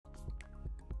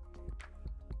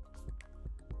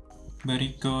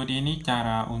Berikut ini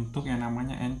cara untuk yang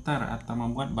namanya enter atau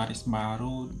membuat baris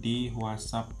baru di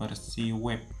WhatsApp versi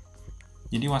web.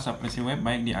 Jadi WhatsApp versi web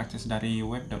baik diakses dari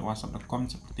web.whatsapp.com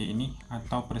seperti ini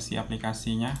atau versi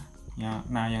aplikasinya. Ya,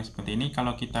 nah yang seperti ini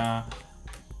kalau kita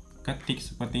ketik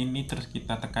seperti ini terus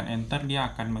kita tekan enter, dia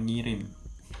akan mengirim.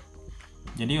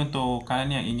 Jadi untuk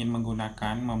kalian yang ingin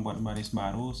menggunakan membuat baris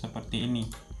baru seperti ini.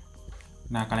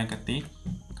 Nah, kalian ketik,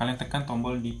 kalian tekan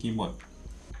tombol di keyboard.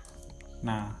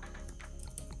 Nah,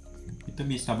 itu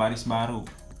bisa baris baru.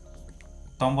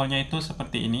 Tombolnya itu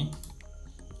seperti ini.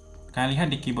 Kalian lihat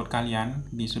di keyboard kalian,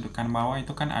 di sudut kanan bawah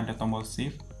itu kan ada tombol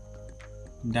shift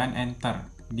dan enter.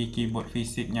 Di keyboard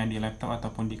fisiknya di laptop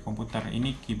ataupun di komputer,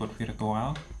 ini keyboard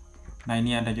virtual. Nah,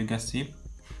 ini ada juga shift.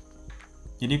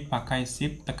 Jadi pakai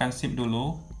shift, tekan shift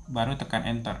dulu, baru tekan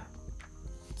enter.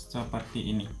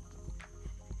 Seperti ini.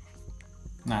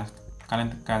 Nah,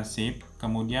 kalian tekan shift,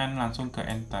 kemudian langsung ke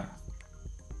enter.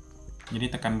 Jadi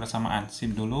tekan bersamaan,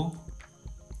 shift dulu,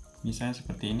 misalnya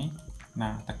seperti ini.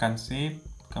 Nah, tekan shift,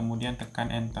 kemudian tekan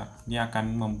enter. Dia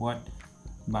akan membuat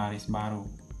baris baru.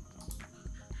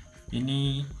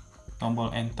 Ini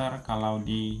tombol enter kalau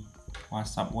di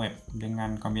WhatsApp web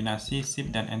dengan kombinasi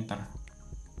shift dan enter.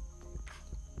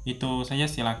 Itu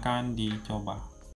saja, silakan dicoba.